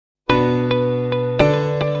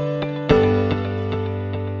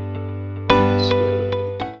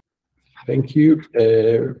Thank you,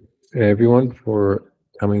 everyone, for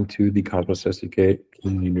coming to the Cosmos SDK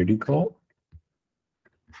community call.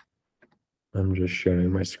 I'm just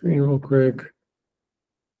sharing my screen real quick.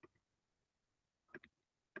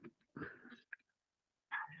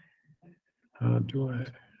 How do I?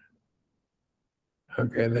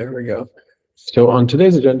 Okay, there we go. So on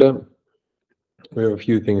today's agenda, we have a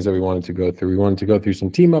few things that we wanted to go through. We wanted to go through some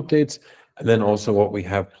team updates, and then also what we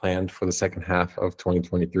have planned for the second half of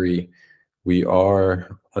 2023. We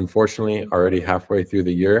are, unfortunately, already halfway through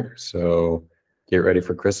the year, so get ready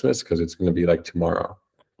for Christmas because it's going to be like tomorrow.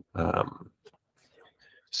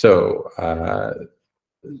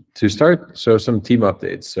 To start, some team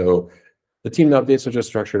updates. So the team updates are just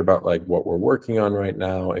structured about like what we're working on right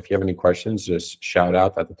now. If you have any questions, just shout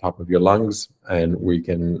out at the top of your lungs, and we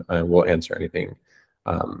can we'll answer anything.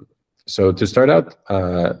 So to start out,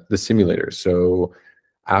 the simulator. So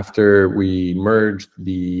after we merged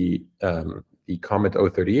the Comet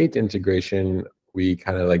 038 integration, we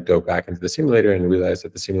kind of like dove back into the simulator and realized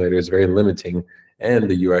that the simulator is very limiting and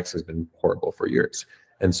the UX has been horrible for years.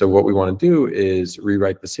 And so what we want to do is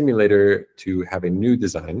rewrite the simulator to have a new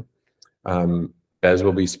design. Bez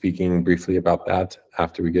will be speaking briefly about that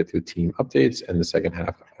after we get through team updates and the second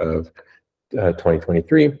half of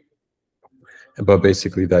 2023. But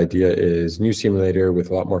basically the idea is new simulator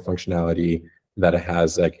with a lot more functionality that it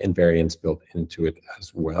has like invariants built into it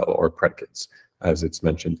as well, or predicates, as it's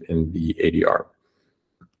mentioned in the ADR.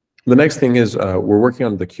 The next thing is we're working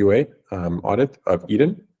on the QA audit of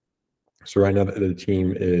Eden. So right now the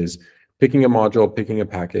team is picking a module, picking a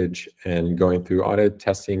package, and going through audit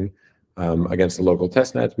testing against the local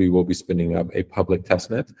testnet. We will be spinning up a public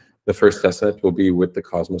testnet. The first testnet will be with the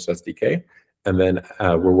Cosmos SDK. And then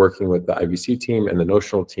we're working with the IBC team and the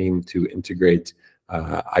Notional team to integrate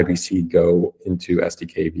IBC Go into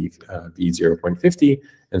SDK v0.50.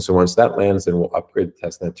 And so once that lands, then we'll upgrade the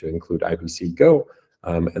testnet to include IBC Go.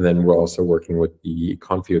 And then we're also working with the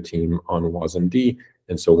Confio team on WasmD.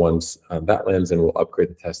 And so once that lands, then we'll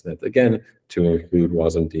upgrade the testnet again to include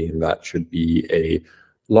WasmD. And that should be a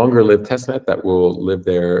longer lived testnet that will live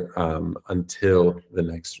there until the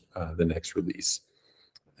next release.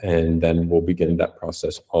 And then we'll begin that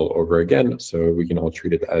process all over again. So we can all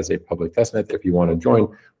treat it as a public testnet. If you want to join,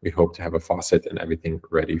 we hope to have a faucet and everything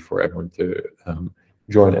ready for everyone to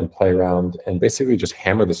join and play around and basically just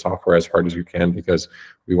hammer the software as hard as you can because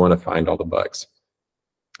we want to find all the bugs.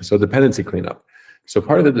 So dependency cleanup. So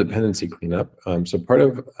part of the dependency cleanup, so part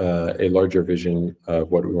of a larger vision of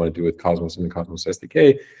what we want to do with Cosmos and the Cosmos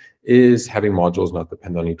SDK is having modules not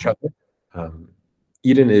depend on each other.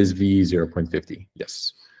 Eden is v0.50,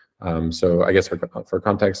 yes. So I guess for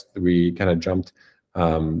context, we kind of jumped.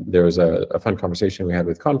 There was a fun conversation we had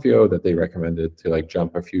with Confio that they recommended to like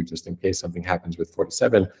jump a few just in case something happens with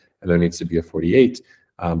 47 and there needs to be a 48.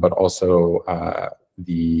 But also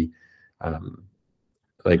the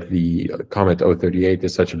Comet 038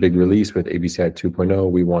 is such a big release with ABCI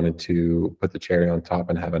 2.0. We wanted to put the cherry on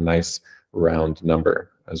top and have a nice round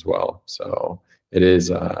number as well. So it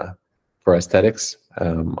is for aesthetics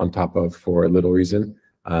on top of for a little reason.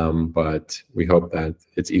 But we hope that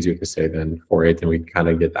it's easier to say than 48 and we kind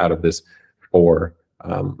of get out of this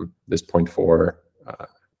this 0.4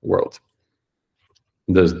 world.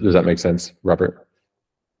 Does that make sense, Robert?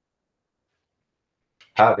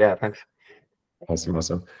 Yeah, thanks. Awesome.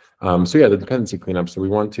 So yeah, the dependency cleanup. So we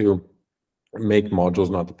want to make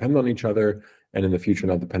modules not depend on each other and in the future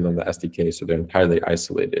not depend on the SDK, so they're entirely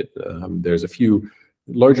isolated. There's a few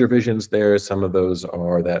larger visions there. Some of those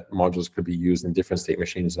are that modules could be used in different state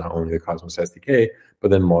machines, not only the Cosmos SDK, but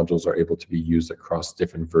then modules are able to be used across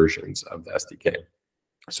different versions of the SDK.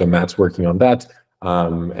 So Matt's working on that,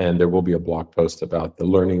 and there will be a blog post about the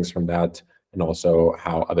learnings from that and also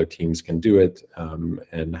how other teams can do it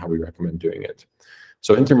and how we recommend doing it.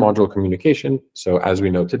 So intermodule communication. So as we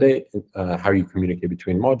know today, how you communicate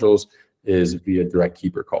between modules is via direct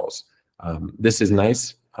keeper calls. This is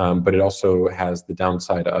nice. But it also has the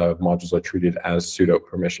downside of modules are treated as pseudo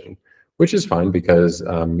permission, which is fine because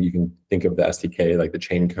you can think of the SDK like the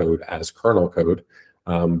chain code as kernel code.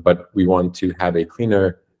 But we want to have a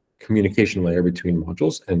cleaner communication layer between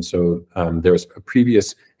modules. And so there's a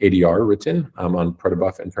previous ADR written on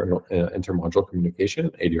protobuf intermodule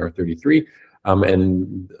communication, ADR 33.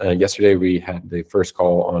 And yesterday we had the first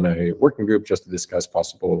call on a working group just to discuss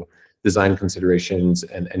possible design considerations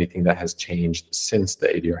and anything that has changed since the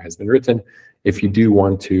ADR has been written. If you do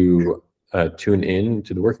want to tune in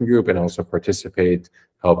to the working group and also participate,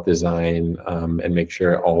 help design, and make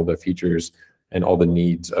sure all the features and all the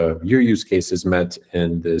needs of your use cases met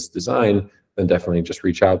in this design, then definitely just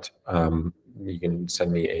reach out.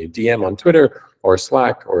 send me a DM on Twitter or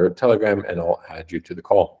Slack or Telegram, and I'll add you to the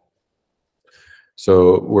call.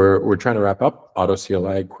 So we're trying to wrap up auto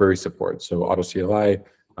CLI query support. So auto CLI,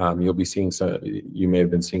 you'll be seeing you may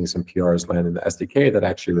have been seeing some PRs land in the SDK that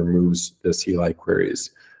actually removes the CLI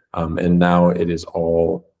queries, and now it is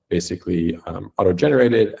all basically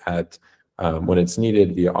auto-generated at when it's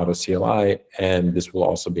needed via auto CLI, and this will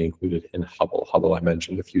also be included in Hubble. Hubble I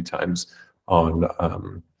mentioned a few times on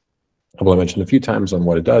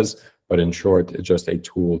what it does, but in short, it's just a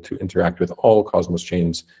tool to interact with all Cosmos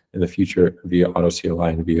chains in the future via auto CLI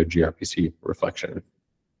and via gRPC reflection.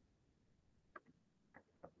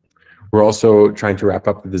 We're also trying to wrap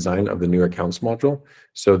up the design of the new accounts module.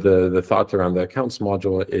 So the thought around the accounts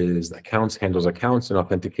module is accounts handles accounts, and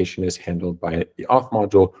authentication is handled by the auth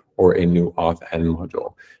module or a new auth end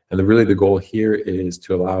module. And really the goal here is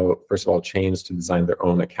to allow, first of all, chains to design their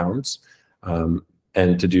own accounts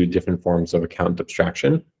and to do different forms of account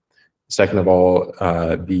abstraction. Second of all,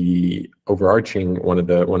 the overarching one of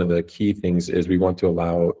the key things is we want to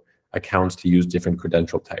allow accounts to use different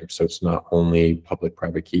credential types. So it's not only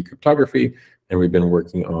public-private key cryptography, and we've been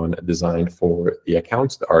working on a design for the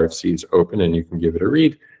accounts. The RFC is open and you can give it a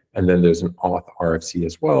read. And then there's an auth RFC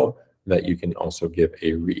as well that you can also give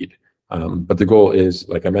a read. But the goal is,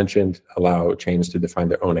 like I mentioned, allow chains to define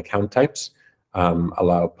their own account types,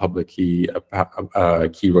 allow public key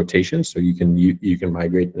rotation. So you can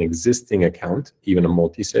migrate an existing account, even a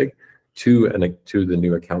multi-sig, to the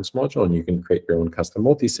new accounts module, and you can create your own custom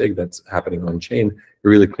multi-sig that's happening on chain. It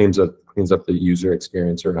really cleans up the user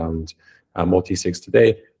experience around multi-sigs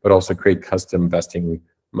today, but also create custom vesting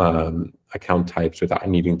account types without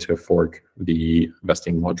needing to fork the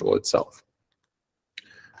vesting module itself.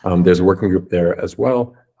 There's a working group there as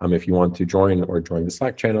well. If you want to join the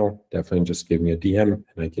Slack channel, definitely just give me a DM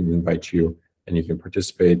and I can invite you, and you can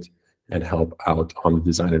participate and help out on the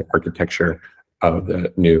design and architecture of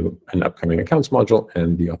the new and upcoming accounts module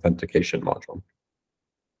and the authentication module.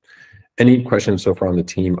 Any questions so far on the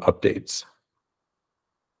team updates?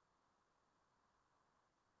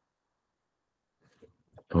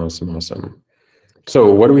 Awesome.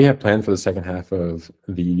 So what do we have planned for the second half of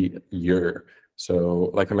the year? So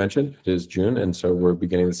like I mentioned, it is June, and so we're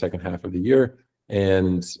beginning the second half of the year,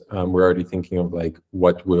 and we're already thinking of like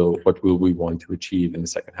what will we want to achieve in the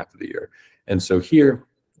second half of the year. And so here,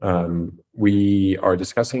 we are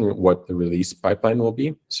discussing what the release pipeline will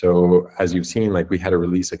be. So as you've seen, like we had a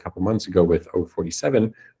release a couple months ago with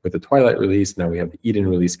 047 with the Twilight release. Now we have the Eden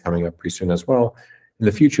release coming up pretty soon as well. In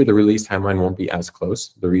the future, the release timeline won't be as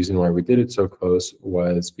close. The reason why we did it so close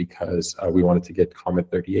was because we wanted to get Comet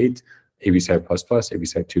 38, ABCI++,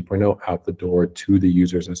 ABCI 2.0 out the door to the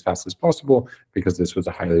users as fast as possible, because this was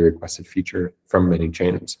a highly requested feature from many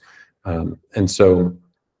chains. And so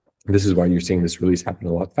this is why you're seeing this release happen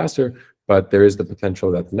a lot faster, but there is the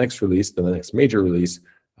potential that the next release, the next major release,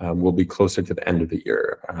 will be closer to the end of the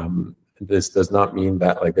year. This does not mean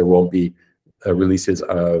that like there won't be releases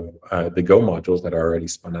of the Go modules that are already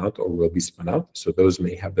spun out or will be spun out. So those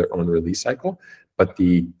may have their own release cycle, but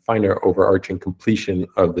the finer overarching completion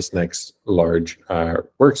of this next large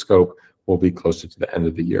work scope will be closer to the end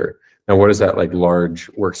of the year. Now, what is that like large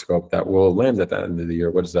work scope that will land at the end of the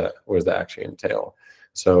year? What does that actually entail?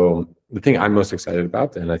 So the thing I'm most excited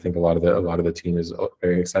about, and I think a lot of the team is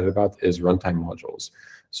very excited about, is runtime modules.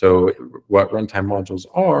 So what runtime modules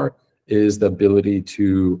are is the ability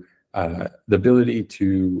to so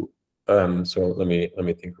let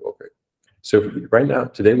me think real quick. So right now,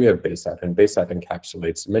 today we have base app, and base app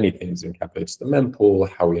encapsulates many things. It encapsulates the mempool,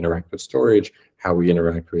 how we interact with storage, how we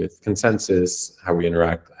interact with consensus, how we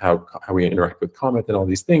interact with Comet, and all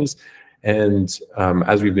these things. And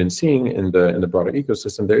as we've been seeing in the broader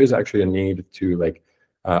ecosystem, there is actually a need to like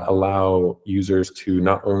allow users to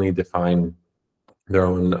not only define their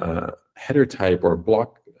own header type or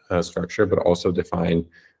block structure, but also define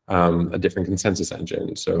a different consensus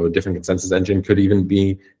engine. So a different consensus engine could even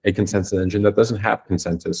be a consensus engine that doesn't have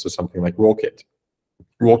consensus, so something like RollKit.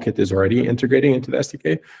 RollKit is already integrating into the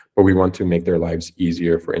SDK, but we want to make their lives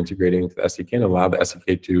easier for integrating into the SDK and allow the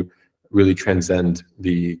SDK to really transcend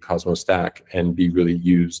the Cosmos stack and be really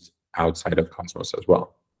used outside of Cosmos as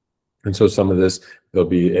well. And so some of this, there'll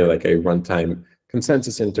be like a runtime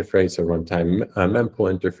consensus interface, a runtime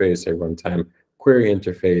mempool interface, a runtime query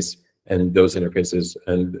interface, and those interfaces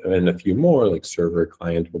and a few more like server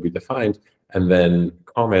client will be defined. And then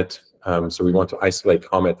Comet, so we want to isolate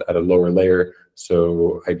Comet at a lower layer,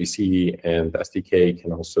 so IBC and the SDK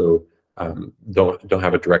can also don't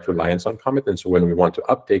have a direct reliance on Comet. And so when we want to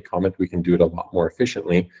update Comet, we can do it a lot more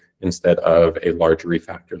efficiently instead of a large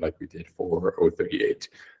refactor like we did for 038.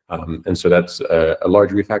 And so that's a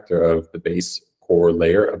large refactor of the base core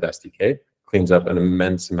layer of the SDK, cleans up an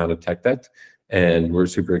immense amount of tech debt. And we're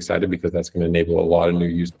super excited because that's going to enable a lot of new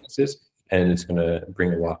use cases, and it's going to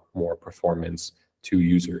bring a lot more performance to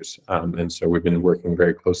users. And so we've been working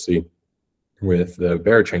very closely with the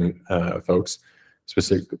Interchain folks,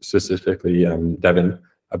 specifically Devin,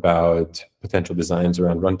 about potential designs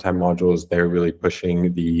around runtime modules. They're really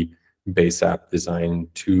pushing the base app design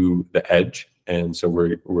to the edge. And so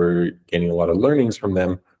we're gaining a lot of learnings from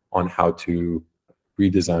them on how to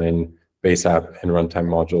redesign base app and runtime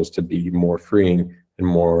modules to be more freeing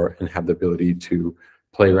and have the ability to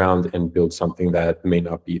play around and build something that may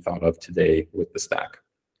not be thought of today with the stack.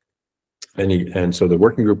 And so the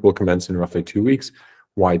working group will commence in roughly 2 weeks.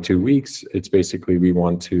 Why 2 weeks? It's basically we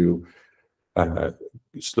want to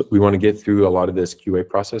get through a lot of this QA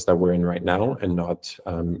process that we're in right now and not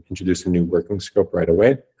introduce a new working scope right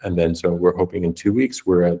away. And then so we're hoping in 2 weeks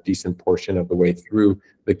we're a decent portion of the way through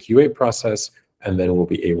the QA process, and then we'll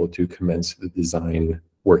be able to commence the design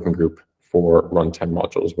working group for runtime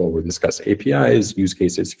modules where we'll discuss APIs, use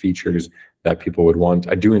cases, features that people would want.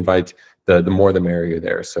 I do invite the more the merrier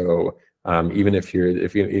there. So even if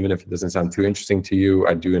it doesn't sound too interesting to you,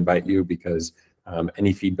 I do invite you because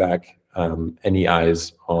any feedback, any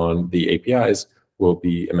eyes on the APIs will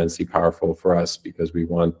be immensely powerful for us, because we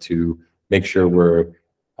want to make sure we're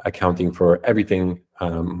accounting for everything.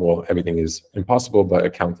 Well, everything is impossible, but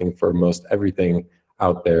accounting for most everything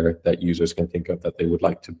out there that users can think of that they would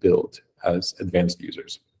like to build as advanced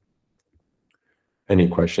users. Any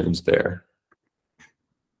questions there?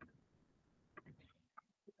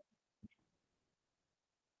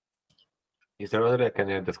 Is there already like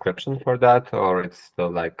any description for that, or it's still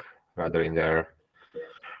like rather in there?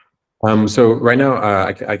 So right now,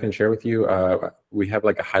 I can share with you, we have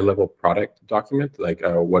like a high-level product document, like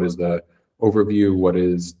what is the overview, what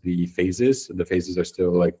is the phases. The phases are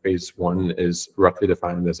still like phase 1 is roughly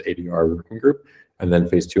defined as ADR working group, and then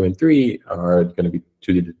phase 2 and 3 are going to be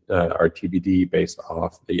are TBD based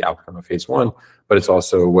off the outcome of phase 1. But it's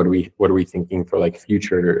also what are we thinking for like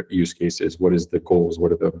future use cases? What is the goals?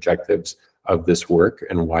 What are the objectives of this work,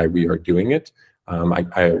 and why we are doing it?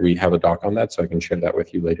 We have a doc on that, so I can share that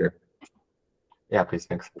with you later. Yeah, please,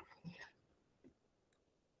 thanks.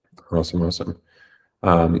 Awesome.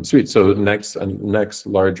 Sweet. So next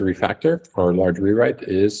large refactor or large rewrite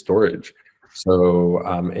is storage. So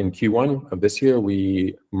in Q1 of this year,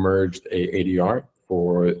 we merged a ADR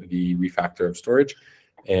for the refactor of storage.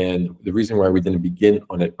 And the reason why we didn't begin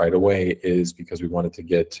on it right away is because we wanted to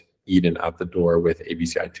get Eden out the door with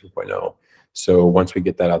ABCI 2.0. So once we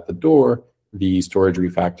get that out the door, the storage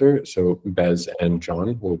refactor, so Bez and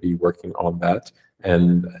John will be working on that.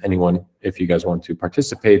 And anyone, if you guys want to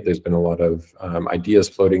participate, there's been a lot of ideas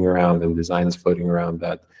floating around and designs floating around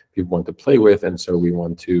that people want to play with. And so we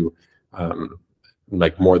want to,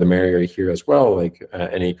 like more the merrier here as well, like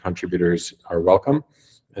any contributors are welcome.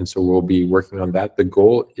 And so we'll be working on that. The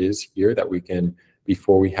goal is here that we can,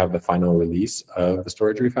 before we have the final release of the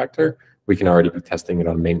storage refactor, we can already be testing it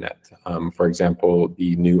on mainnet. For example,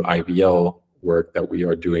 the new IVL work that we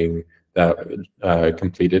are doing that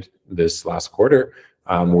completed this last quarter,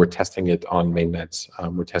 we're testing it on mainnets.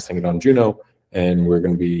 We're testing it on Juno, and we're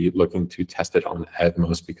going to be looking to test it on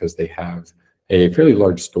Evmos because they have a fairly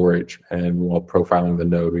large storage. And while profiling the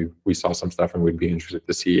node, we saw some stuff, and we'd be interested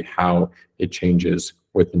to see how it changes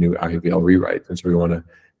with the new IVL rewrite. And so we want to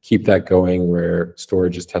keep that going where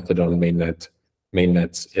storage is tested on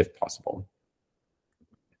mainnets if possible.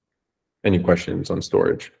 Any questions on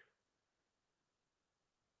storage?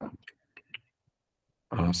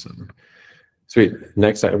 Awesome. Sweet.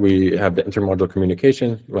 Next, we have the intermodule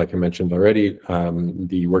communication. Like I mentioned already,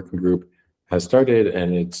 the working group has started,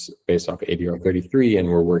 and it's based off ADR 33, and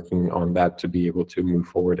we're working on that to be able to move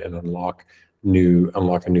forward and unlock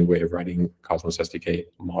a new way of writing Cosmos SDK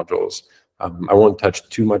modules. I won't touch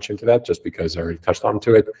too much into that just because I already touched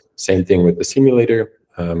onto it. Same thing with the simulator.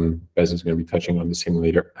 Bez is going to be touching on the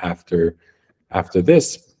simulator after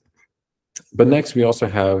this. But next, we also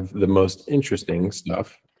have the most interesting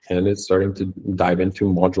stuff, and it's starting to dive into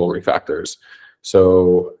module refactors.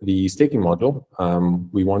 So the staking module,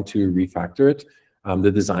 we want to refactor it.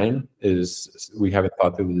 The design is, we haven't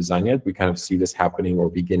thought through the design yet. We kind of see this happening or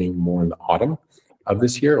beginning more in the autumn of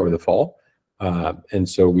this year or the fall. And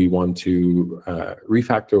so we want to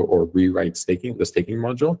refactor or rewrite the staking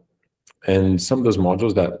module. And some of those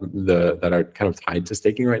modules that are kind of tied to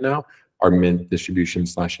staking right now are mint, distribution,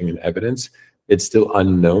 slashing, and evidence. It's still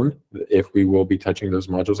unknown if we will be touching those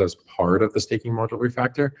modules as part of the staking module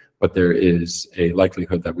refactor, but there is a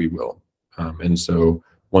likelihood that we will. And so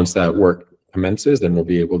once that work commences, then we'll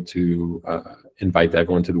be able to invite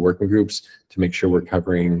everyone to the working groups to make sure we're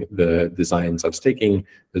covering the designs of staking.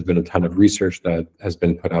 There's been a ton of research that has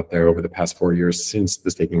been put out there over the past 4 years since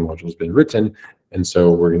the staking module has been written. And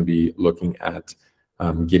so we're going to be looking at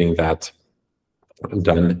getting that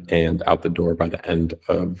done and out the door by the end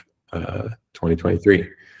of 2023.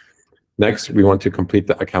 Next, we want to complete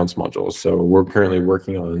the accounts module. So we're currently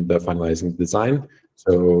working on the finalizing design.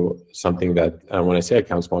 So something that when I say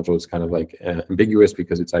accounts module, it's kind of like ambiguous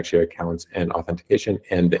because it's actually accounts and authentication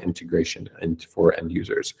and the integration and for end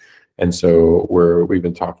users. And so we've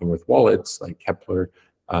been talking with wallets like Kepler.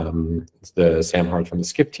 The Sam Hart from the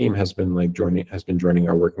Skip team has been joining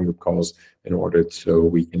our working group calls in order so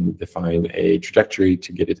we can define a trajectory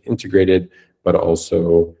to get it integrated, but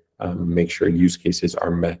also make sure use cases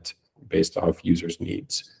are met based off users'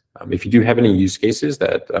 needs. If you do have any use cases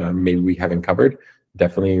that maybe we haven't covered,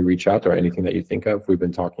 definitely reach out, or anything that you think of. We've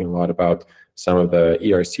been talking a lot about some of the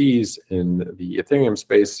ERCs in the Ethereum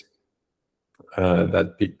space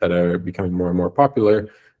that are becoming more and more popular,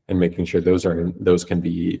 and making sure those can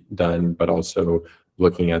be done, but also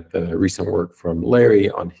looking at the recent work from Larry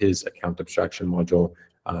on his account abstraction module,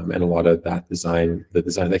 and a lot of that design, the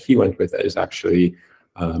design that he went with is actually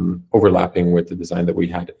overlapping with the design that we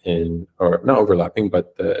had or not overlapping,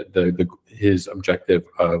 but his objective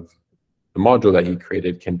of the module that he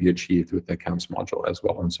created can be achieved with the accounts module as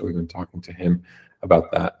well. And so we've been talking to him about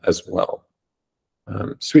that as well.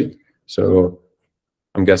 Sweet. So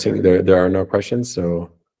I'm guessing there are no questions,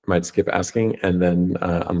 so I might skip asking, and then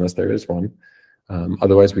unless there is one.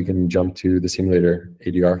 Otherwise, we can jump to the simulator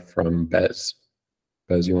ADR from Bez.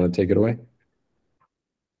 Bez, you want to take it away?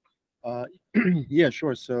 Yeah,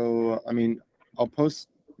 sure. So, I mean, I'll post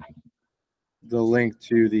the link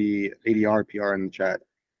to the ADR PR in the chat.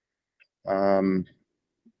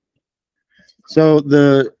 So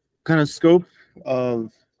the kind of scope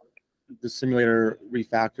of the simulator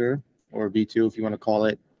refactor, or V2 if you want to call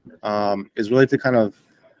it, is really to kind of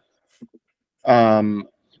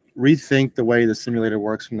rethink the way the simulator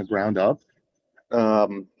works from the ground up.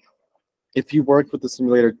 If you worked with the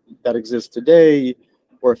simulator that exists today,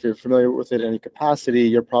 or if you're familiar with it in any capacity,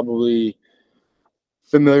 you're probably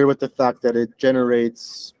familiar with the fact that it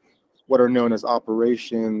generates what are known as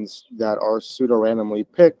operations that are pseudo-randomly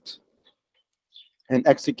picked and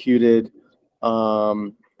executed.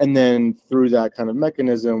 And then through that kind of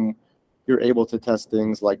mechanism, you're able to test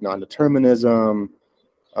things like non-determinism,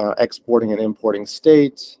 exporting and importing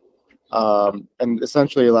state, and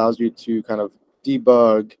essentially allows you to kind of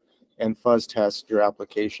debug and fuzz test your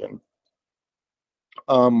application.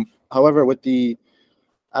 However, with the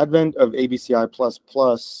advent of ABCI++,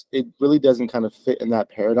 it really doesn't kind of fit in that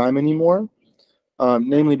paradigm anymore,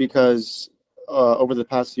 namely because over the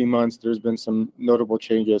past few months, there's been some notable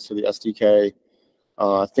changes to the SDK,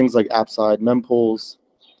 things like appside mempools,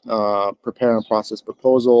 prepare and process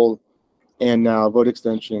proposal, and now vote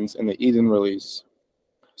extensions in the Eden release.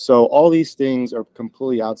 So all these things are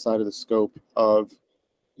completely outside of the scope of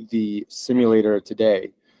the simulator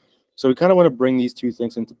today. So we kind of want to bring these two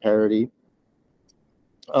things into parity.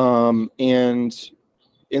 And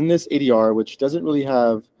in this ADR, which doesn't really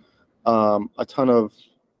have a ton of,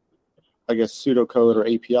 I guess, pseudocode or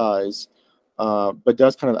APIs, but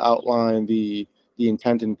does kind of outline the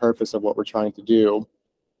intent and purpose of what we're trying to do,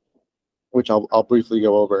 which I'll briefly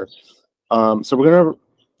go over. So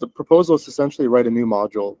the proposal is essentially write a new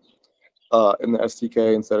module in the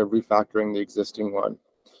SDK instead of refactoring the existing one.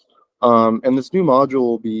 And this new module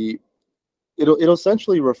will be, it'll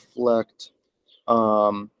essentially reflect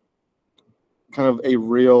kind of a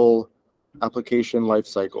real application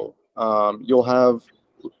lifecycle. You'll have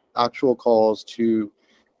actual calls to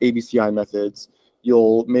ABCI methods.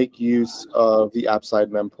 You'll make use of the appside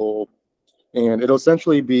mempool, and it'll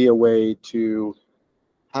essentially be a way to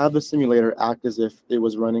have the simulator act as if it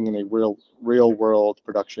was running in a real world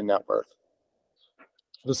production network.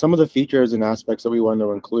 So some of the features and aspects that we want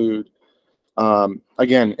to include,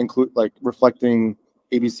 again, include like reflecting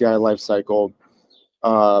ABCI lifecycle,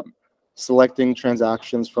 selecting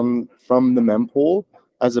transactions from the mempool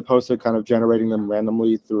as opposed to kind of generating them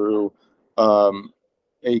randomly through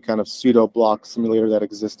a kind of pseudo block simulator that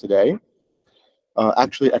exists today.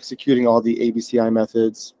 Actually executing all the ABCI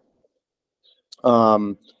methods,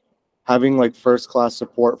 having like first-class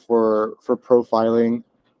support for profiling,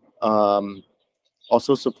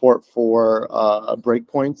 also support for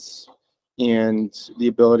breakpoints and the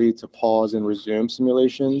ability to pause and resume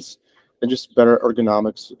simulations, and just better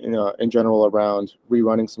ergonomics in general around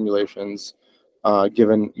rerunning simulations,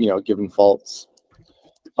 given faults,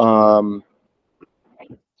 and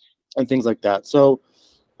things like that. So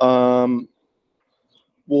we'll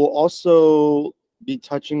also be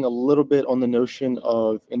touching a little bit on the notion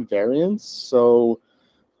of invariants. So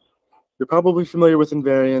you're probably familiar with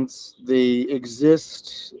invariants. They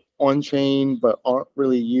exist on-chain, but aren't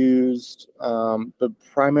really used, but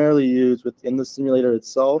primarily used within the simulator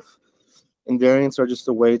itself. Invariants are just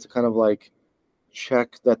a way to kind of like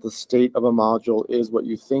check that the state of a module is what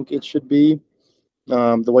you think it should be.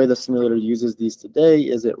 The way the simulator uses these today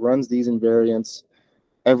is it runs these invariants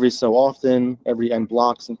every so often, every n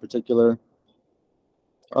blocks in particular.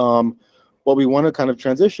 What we want to kind of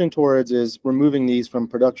transition towards is removing these from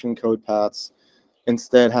production code paths,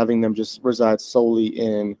 instead having them just reside solely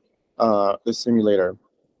in the simulator.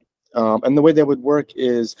 And the way that would work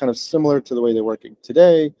is kind of similar to the way they're working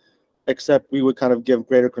today, except we would kind of give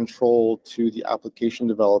greater control to the application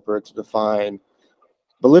developer to define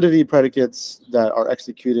validity predicates that are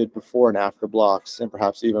executed before and after blocks, and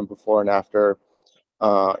perhaps even before and after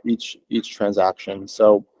each transaction.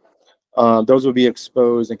 So those will be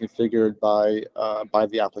exposed and configured by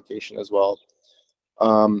the application as well.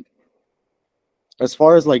 As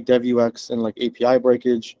far as like DevUX and like API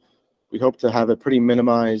breakage, we hope to have it pretty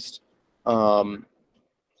minimized.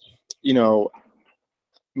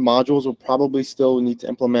 Modules will probably still need to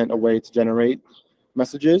implement a way to generate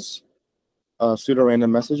messages,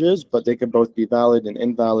 pseudo-random messages, but they can both be valid and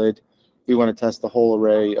invalid. We want to test the whole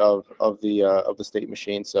array of the state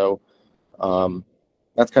machine. So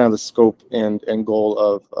that's kind of the scope and goal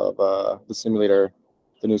of the simulator,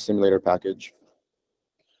 the new simulator package.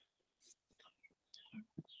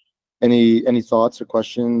 Any thoughts or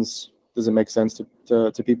questions? Does it make sense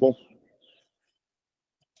to people?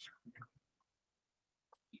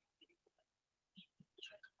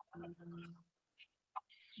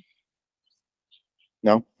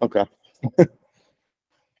 No? Okay.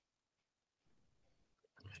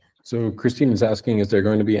 So Christine is asking, is there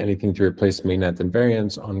going to be anything to replace mainnet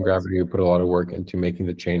invariants? On Gravity, we put a lot of work into making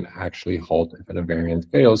the chain actually halt if an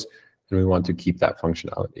invariant fails, and we want to keep that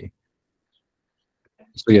functionality.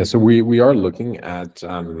 So yeah, so we are looking at,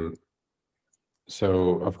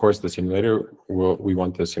 so of course the simulator, we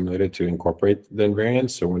want the simulator to incorporate the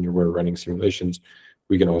invariants. So when we're running simulations,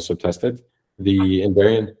 we can also test it. The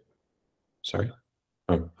invariant, sorry.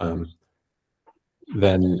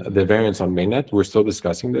 Then the variants on mainnet, we're still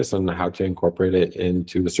discussing this on how to incorporate it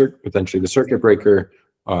into the potentially the circuit breaker,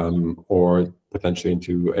 or potentially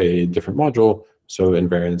into a different module, so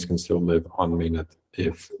invariants can still live on mainnet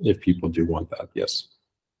if people do want that. Yes.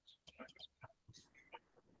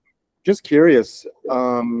 Just curious.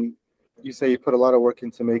 You say you put a lot of work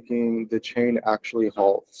into making the chain actually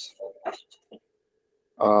halt.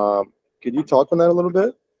 Could you talk on that a little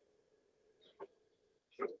bit?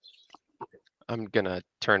 I'm gonna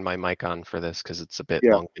turn my mic on for this because it's a bit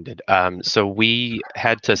long-winded. So we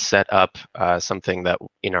had to set up something that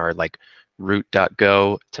in our like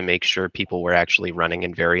root.go to make sure people were actually running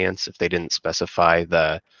invariants. If they didn't specify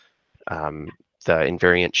the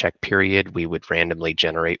invariant check period, we would randomly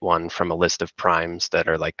generate one from a list of primes that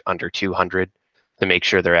are like under 200 to make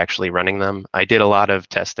sure they're actually running them. I did a lot of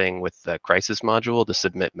testing with the crisis module to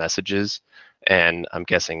submit messages, and I'm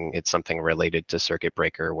guessing it's something related to circuit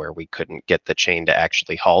breaker where we couldn't get the chain to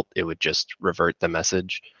actually halt. It would just revert the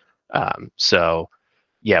message. So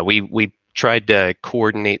yeah, we tried to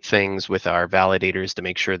coordinate things with our validators to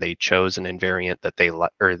make sure they chose an invariant that they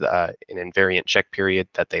an invariant check period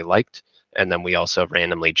that they liked, and then we also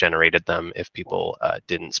randomly generated them if people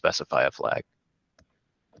didn't specify a flag.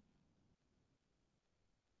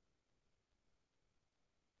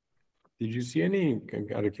 Did you see any,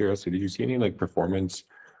 out of curiosity, did you see any like performance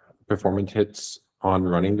hits on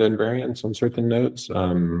running the invariants on certain nodes?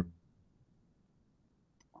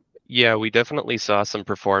 Yeah, we definitely saw some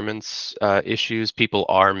performance issues. People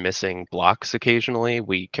are missing blocks occasionally.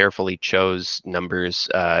 We carefully chose numbers,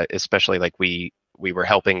 especially like we were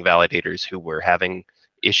helping validators who were having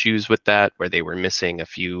issues with that, where they were missing a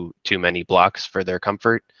few too many blocks for their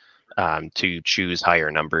comfort, to choose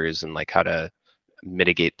higher numbers and like how to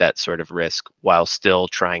mitigate that sort of risk while still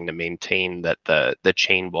trying to maintain that the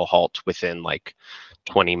chain will halt within like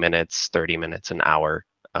 20 minutes, 30 minutes, an hour.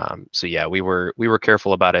 So yeah, we were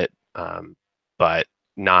careful about it, but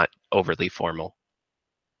not overly formal.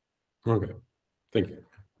 Okay, thank you.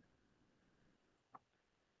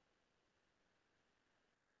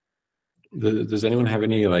 Does anyone have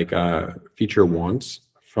any like feature wants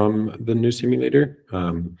from the new simulator?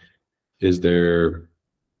 Is there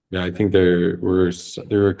Yeah, I think there were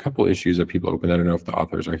a couple issues that people opened. I don't know if the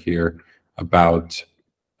authors are here about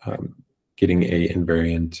getting a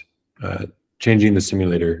invariant, changing the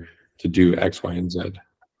simulator to do X, Y, and Z.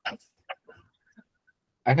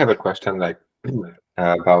 I have a question like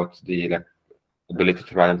about the ability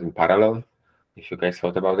to run it in parallel, if you guys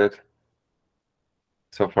thought about it.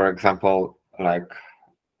 So for example, like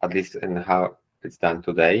at least in how it's done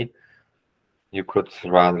today, you could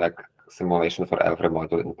run like simulation for every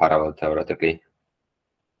module in parallel theoretically.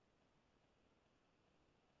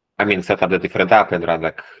 I mean, set up the different app and run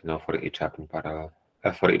like for each app in parallel,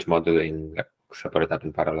 for each module in like separate app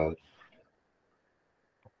in parallel.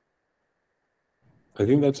 I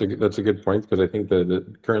think that's a good point, because I think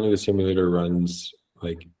that currently the simulator runs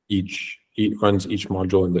like each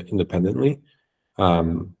module independently,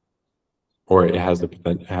 or it has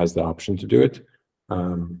the option to do it.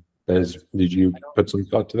 Did you put some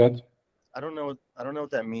thought to that? I don't know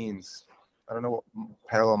what that means. I don't know what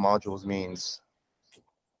parallel modules means.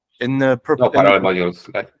 In the parallel modules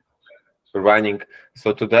like running.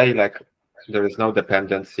 So today, like there is no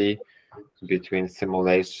dependency between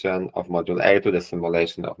simulation of module A to the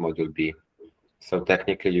simulation of module B. So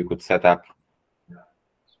technically, you could set up,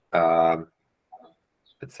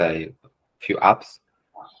 let's say, a few apps,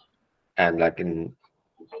 and like in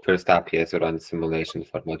first app, you run simulation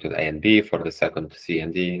for module A and B, for the second C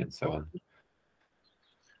and D, and so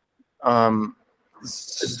on.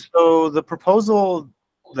 So the proposal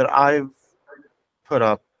that I've put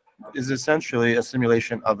up is essentially a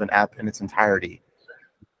simulation of an app in its entirety,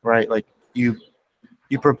 right? Like you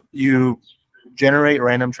generate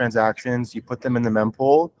random transactions, you put them in the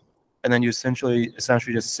mempool, and then you essentially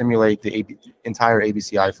just simulate the entire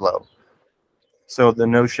ABCI flow. So the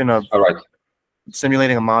notion of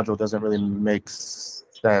simulating a module doesn't really make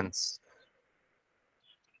sense.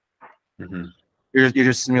 Mm-hmm. You're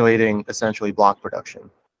just simulating essentially block production.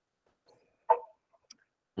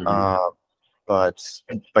 Mm-hmm.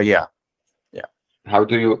 But yeah. How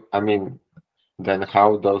do you? I mean, then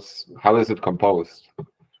how is it composed?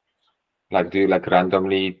 Like, do you like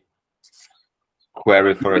randomly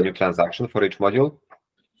query for a new transaction for each module?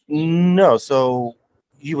 No. So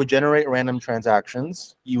you would generate random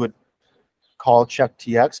transactions. You would call check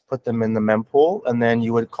TX, put them in the mempool, and then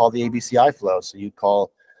you would call the ABCI flow. So you'd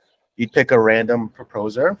pick a random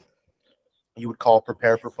proposer. You would call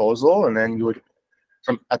prepare proposal, and then you would,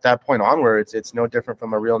 from at that point onwards, it's no different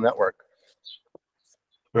from a real network.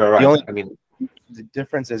 Right. The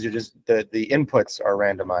difference is the inputs are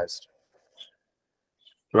randomized.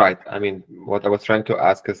 Right. I mean, what I was trying to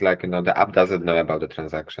ask is like, the app doesn't know about the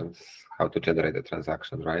transactions, how to generate the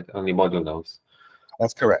transaction, right? Only module knows.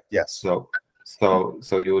 That's correct. Yes. So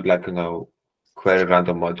you would like, query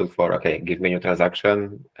random module for, okay, give me a new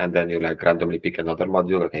transaction, and then you like randomly pick another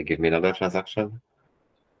module, okay, give me another transaction.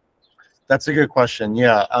 That's a good question.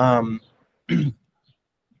 Yeah.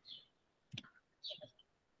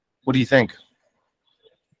 What do you think?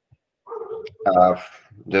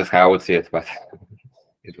 Just how I would see it, but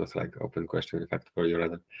it was like open question, in fact, for you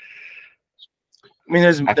rather. I mean,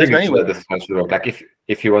 there's many ways. Like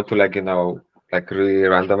if you want to like really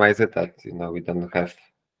randomize it, that we don't have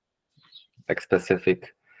like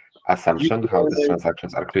specific assumption how the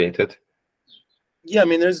transactions are created. Yeah, I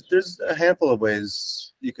mean, there's a handful of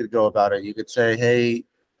ways you could go about it. You could say, hey,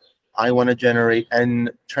 I want to generate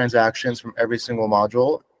n transactions from every single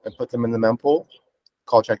module and put them in the mempool.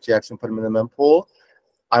 Call check TX and put them in the mempool.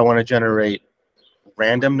 I want to generate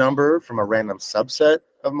random number from a random subset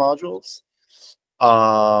of modules.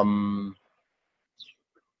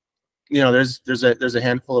 There's a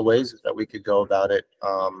handful of ways that we could go about it.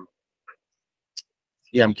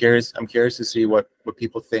 Yeah, I'm curious to see what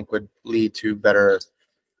people think would lead to better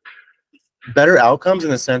outcomes, in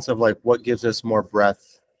the sense of like what gives us more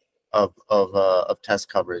breadth of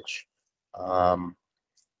test coverage.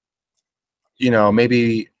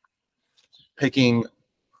 Maybe picking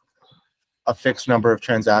a fixed number of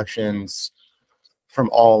transactions from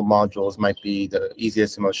all modules might be the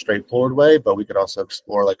easiest and most straightforward way, but we could also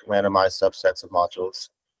explore like randomized subsets of modules.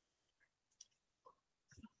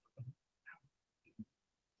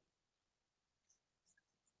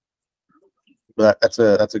 But that's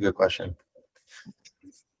a good question.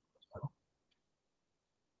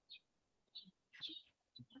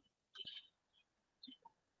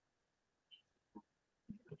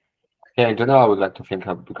 Yeah, in general, I would like to think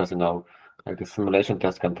of, because like the simulation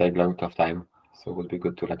test can take a long of time, so it would be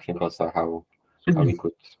good to like think also how we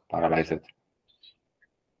could parallelize it.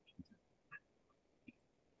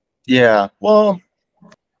 Yeah, well,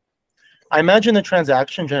 I imagine the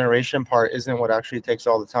transaction generation part isn't what actually takes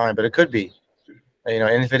all the time, but it could be.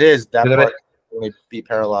 And if it is, that part will be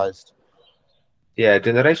paralyzed. Yeah,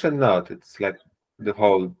 generation not. It's like the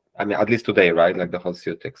whole. I mean, at least today, right? Like the whole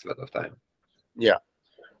suite takes a lot of time. Yeah.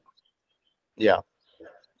 Yeah.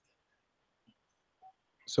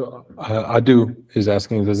 So Adu is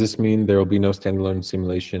asking, does this mean there will be no standalone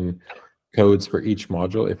simulation codes for each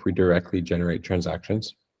module if we directly generate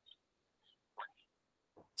transactions?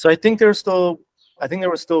 So I think there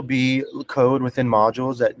will still be code within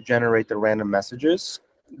modules that generate the random messages,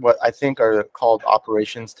 what I think are called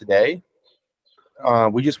operations today.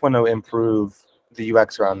 We just want to improve the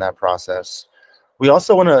UX around that process. We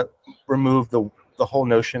also want to remove the whole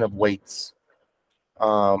notion of weights.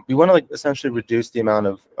 We want to essentially reduce the amount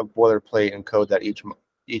of boilerplate and code that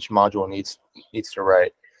each module needs to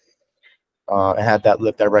write, and have that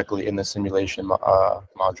live directly in the simulation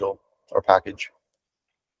module or package.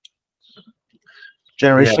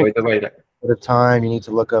 Generation at a time, you need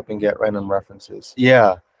to look up and get random references.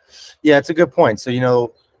 Yeah, it's a good point. So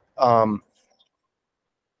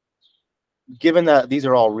given that these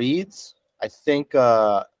are all reads, I think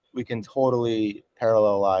we can totally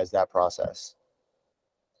parallelize that process.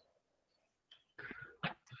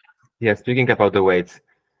 Yeah, speaking about the weights,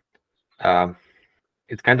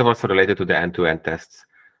 it's kind of also related to the end-to-end tests.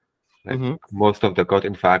 Like most of the code,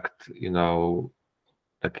 in fact,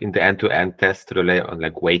 like in the end-to-end test rely on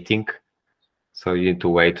like waiting. So you need to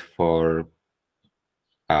wait for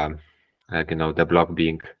the block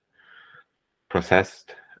being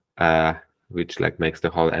processed, which like makes the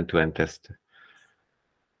whole end-to-end test,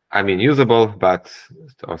 I mean, usable, but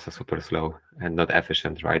also super slow and not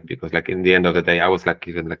efficient, right? Because like in the end of the day, I was like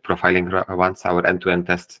even like profiling once our end-to-end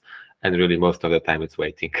tests, and really most of the time it's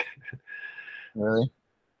waiting. Really?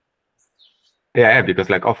 Yeah, because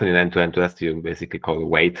like often in end-to-end test, you basically call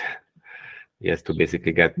wait, yes, to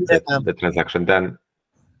basically get the transaction done.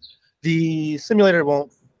 The simulator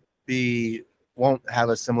won't have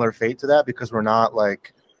a similar fate to that, because we're not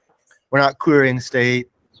querying state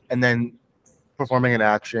and then performing an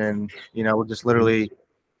action. We're just literally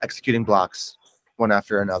executing blocks one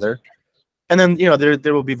after another, and then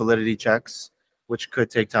there will be validity checks, which could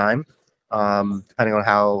take time, depending on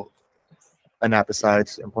how an app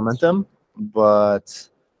decides to implement them. But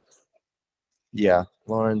yeah,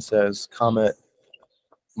 Lauren says Comet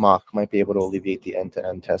Mock might be able to alleviate the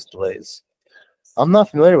end-to-end test delays. I'm not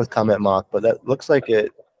familiar with Comet Mock, but that looks like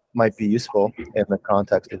it might be useful in the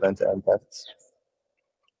context of end-to-end tests.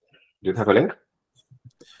 Do you have a link?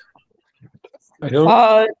 I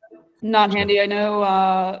don't. Not handy. I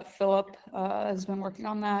know Philip has been working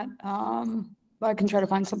on that. But I can try to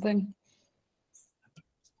find something.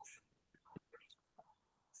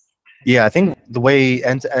 Yeah, I think the way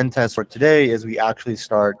end-to-end tests work today is we actually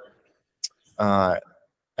start a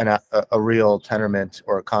real Tendermint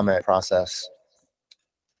or a Comet process,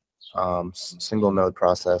 single node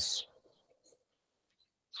process.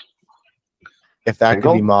 If that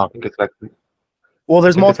could be mocked. Well,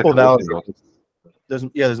 there's multiple validators.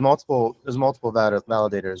 There's multiple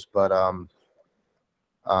validators, but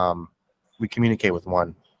we communicate with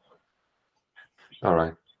one. All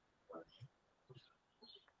right.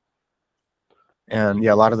 And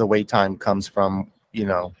yeah, a lot of the wait time comes from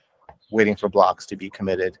waiting for blocks to be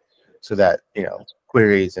committed, so that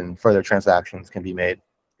queries and further transactions can be made.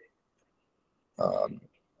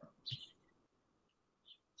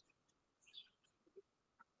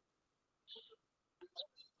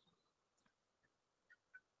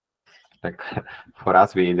 Like for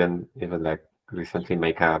us, we then even like recently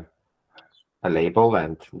make a label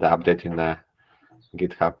and the update in the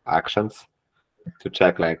GitHub actions to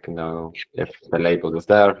check if the label is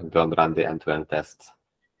there, don't run the end-to-end tests.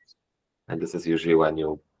 And this is usually when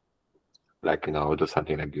you do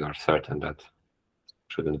something like you are certain that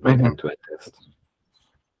shouldn't break end-to-end test.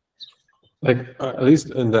 Like at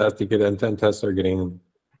least in the SDK, end-to-end tests are getting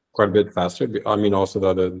quite a bit faster. I mean, also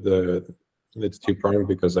it's two-pronged,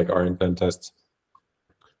 because like our end-to-end tests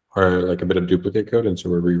are like a bit of duplicate code, and so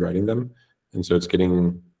we're rewriting them, and so it's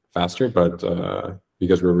getting faster. But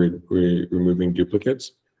because we're removing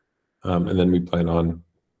duplicates, and then we plan on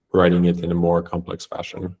writing it in a more complex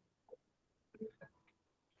fashion.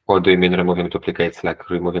 What do you mean removing duplicates? Like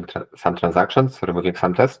removing some transactions, removing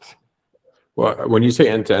some tests? Well, when you say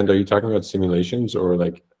end-to-end, are you talking about simulations or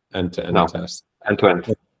like end-to-end tests?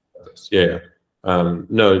 End-to-end. Yeah.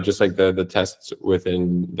 No, just like the tests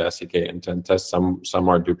within the SDK end-to-end tests, some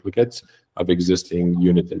are duplicates of existing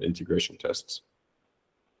unit and integration tests.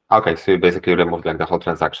 Okay, so you basically remove like the whole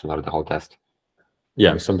transaction or the whole test.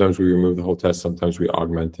 Yeah, sometimes we remove the whole test, sometimes we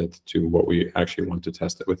augment it to what we actually want to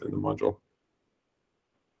test it within the module.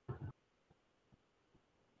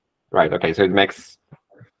 Right. Okay. So it makes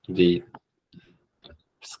the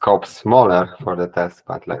scope smaller for the test,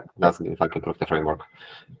 but like doesn't in fact improve the framework.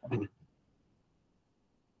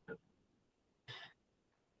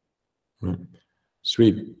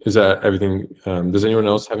 Sweet. Is that everything? Does anyone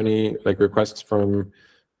else have any like requests from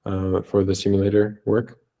for the simulator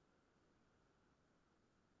work?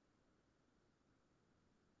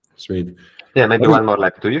 Sweet. Yeah, maybe one more.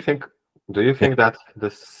 Like, do you think that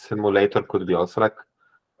the simulator could be also like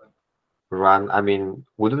run? I mean,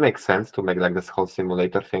 would it make sense to make like this whole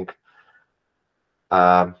simulator thing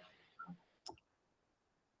kind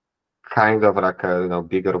of like a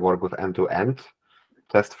bigger work with end-to-end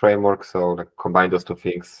test framework? So like combine those two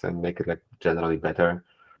things and make it like generally better,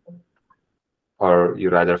 or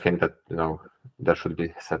you rather think that there should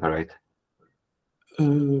be separate? I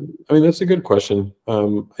mean, that's a good question.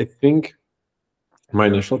 I think my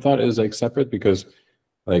initial thought is like separate because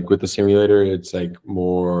like with the simulator, it's like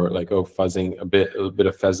more like fuzzing a little bit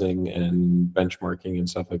of fuzzing and benchmarking and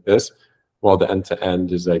stuff like this, while the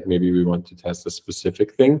end-to-end is like maybe we want to test a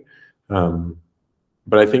specific thing. But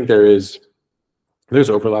I think there's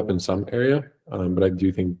overlap in some area, but I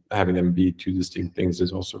do think having them be two distinct things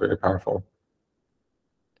is also very powerful.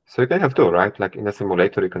 So you can have two, right? Like in a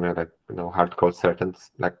simulator, you can have like hard code certain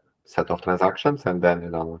like set of transactions, and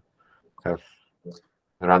then have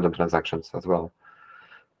random transactions as well.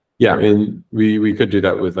 Yeah, I mean we could do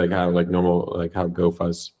that with like how normal like how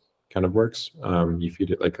GoFuzz kind of works. You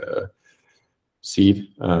feed it like a seed,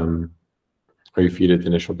 or you feed it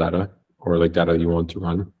initial data or like data you want to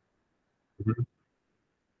run. Mm-hmm.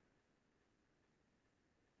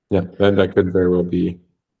 Yeah, that could very well be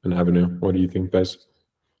an avenue. What do you think, Bez?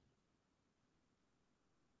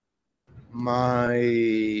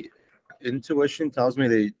 My intuition tells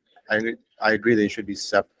me I agree they should be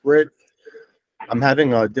separate. I'm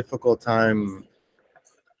having a difficult time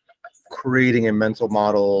creating a mental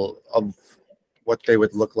model of what they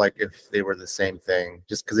would look like if they were the same thing,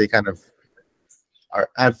 just because they kind of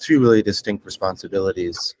have two really distinct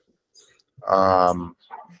responsibilities.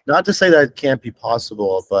 Not to say that it can't be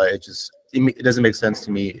possible, but it doesn't make sense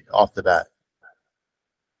to me off the bat,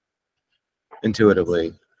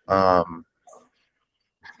 intuitively.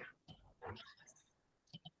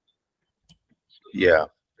 Yeah.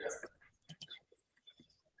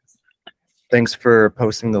 Thanks for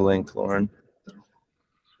posting the link, Lauren.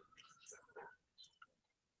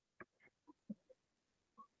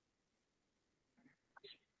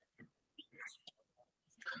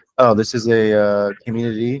 Oh, this is a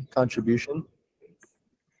community contribution?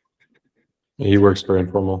 He works for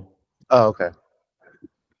Informal. Oh, okay.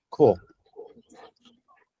 Cool.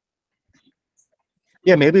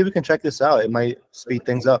 Yeah, maybe we can check this out. It might speed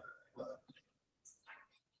things up.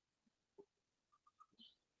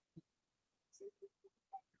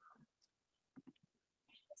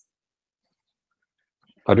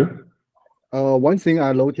 Adu? One thing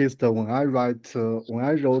I noticed when I wrote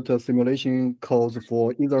simulation codes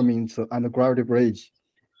for Ethermint and Gravity Bridge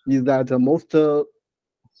is that most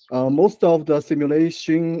of the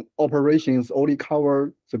simulation operations only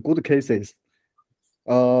cover the good cases.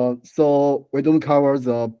 So we don't cover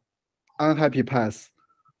the unhappy paths.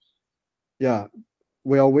 Yeah,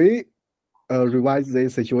 will we revise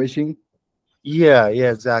this situation? Yeah,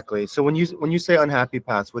 exactly. So when you say unhappy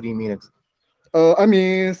paths, what do you mean? I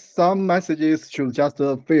mean, some messages should just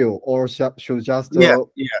fail or should just So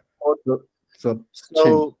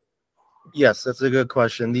yes, that's a good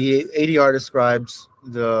question. The ADR describes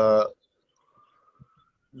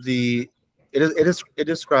it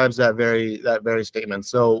describes that very statement.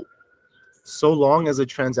 So long as a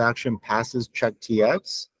transaction passes check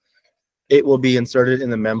TX, it will be inserted in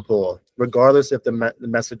the mempool, regardless if the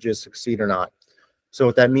messages succeed or not. So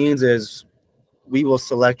what that means is we will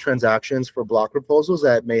select transactions for block proposals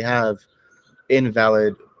that may have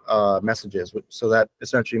invalid messages. So that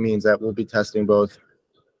essentially means that we'll be testing both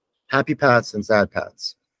happy paths and sad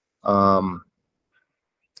paths.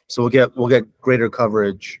 So we'll get greater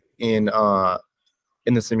coverage in the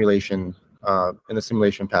simulation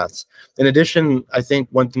paths. In addition, I think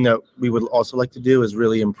one thing that we would also like to do is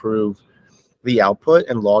really improve the output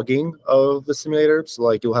and logging of the simulator. So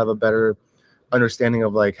like you'll have a better understanding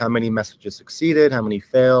of like how many messages succeeded, how many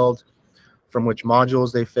failed, from which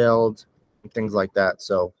modules they failed, and things like that.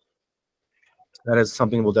 So that is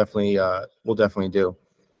something we'll definitely do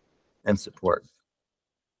and support.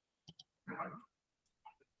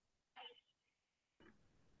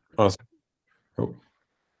 Awesome. Oh.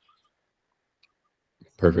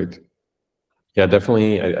 Perfect. Yeah,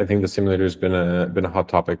 definitely. I think the simulator has been a hot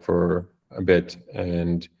topic for a bit,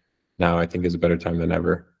 and now I think is a better time than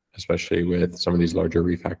ever. especially with some of these larger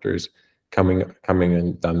refactors coming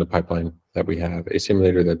in down the pipeline, that we have a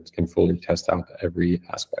simulator that can fully test out every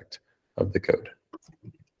aspect of the code.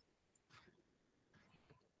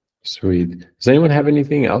 Sweet. Does anyone have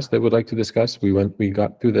anything else they would like to discuss? We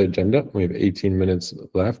got through the agenda. We have 18 minutes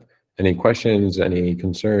left. Any questions, any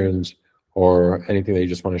concerns, or anything that you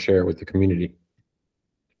just want to share with the community?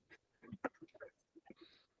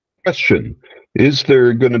 Question: is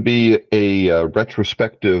there going to be a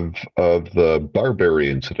retrospective of the Barberry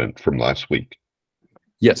incident from last week?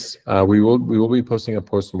 Yes, we will be posting a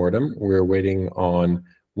post-mortem. We're waiting on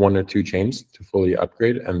 1 or 2 chains to fully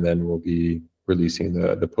upgrade, and then we'll be releasing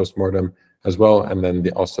the post-mortem as well. And then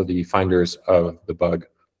also the finders of the bug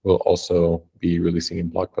will also be releasing in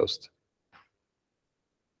blog post.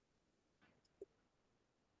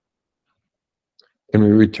 Can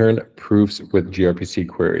we return proofs with gRPC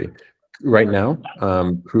query? Right now,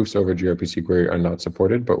 proofs over gRPC query are not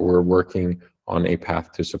supported, but we're working on a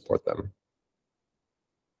path to support them.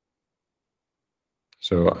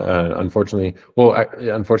 So unfortunately,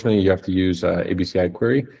 you have to use ABCI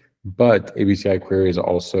query, but ABCI query is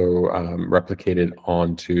also replicated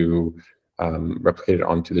onto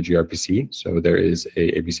the gRPC. So there is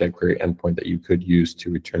a ABCI query endpoint that you could use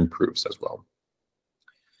to return proofs as well.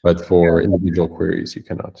 But for individual queries, you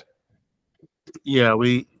cannot. Yeah,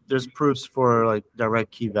 there's proofs for like direct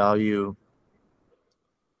key value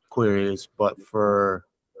queries, but for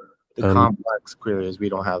the complex queries, we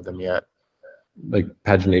don't have them yet. Like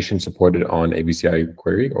pagination supported on ABCI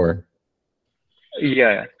query, or?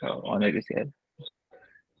 Yeah, on ABCI.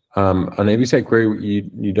 On ABCI query,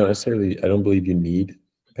 you don't necessarily, I don't believe you need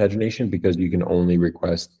pagination, because you can only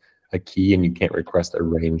request a key and you can't request a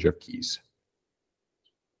range of keys.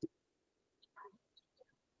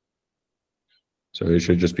 So it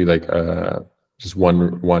should just be like just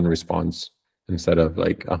one response instead of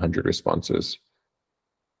like 100 responses.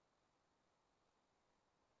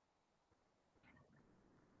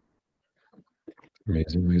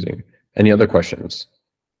 Amazing, amazing. Any other questions?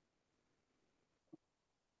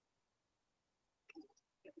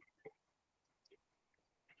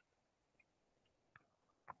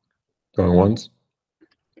 Going once?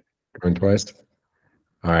 Going twice?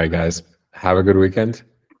 All right, guys. Have a good weekend.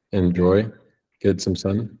 Enjoy. Get some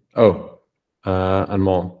sun. Oh,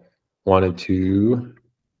 Anmol wanted to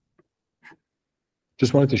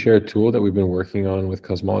share a tool that we've been working on with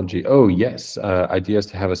Cosmology. Oh, yes. Idea is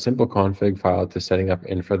to have a simple config file to setting up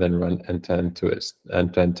infra, then run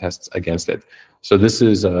end-to-end tests against it. So this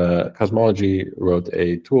is Cosmology wrote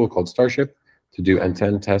a tool called Starship to do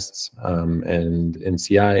end-to-end tests and in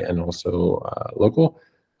CI and also local.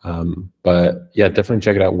 But yeah, definitely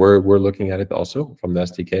check it out. We're looking at it also from the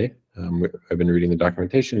SDK. I've been reading the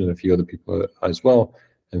documentation and a few other people as well.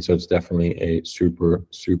 And so it's definitely a super,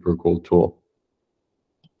 super cool tool.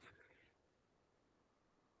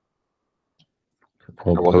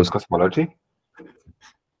 What is Cosmology?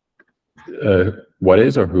 What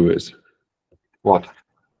is or who is? What?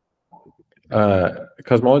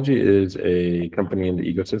 Cosmology is a company in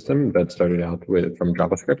the ecosystem that started out from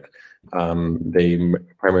JavaScript. They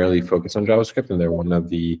primarily focus on JavaScript, and they're one of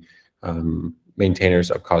the maintainers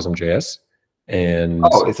of Cosmos.js. And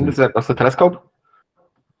isn't this also Telescope?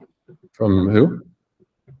 From who?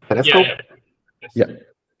 Telescope? Yeah.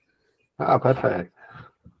 Ah, perfect.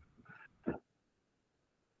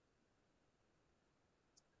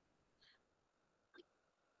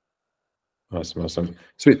 Awesome, awesome.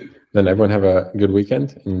 Sweet. Then everyone have a good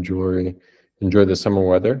weekend. Enjoy the summer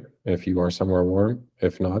weather if you are somewhere warm.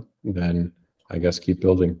 If not, then I guess keep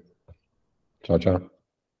building. Ciao, ciao.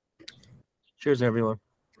 Cheers, everyone.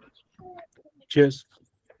 Cheers.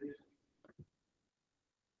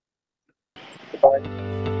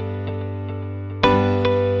 Bye.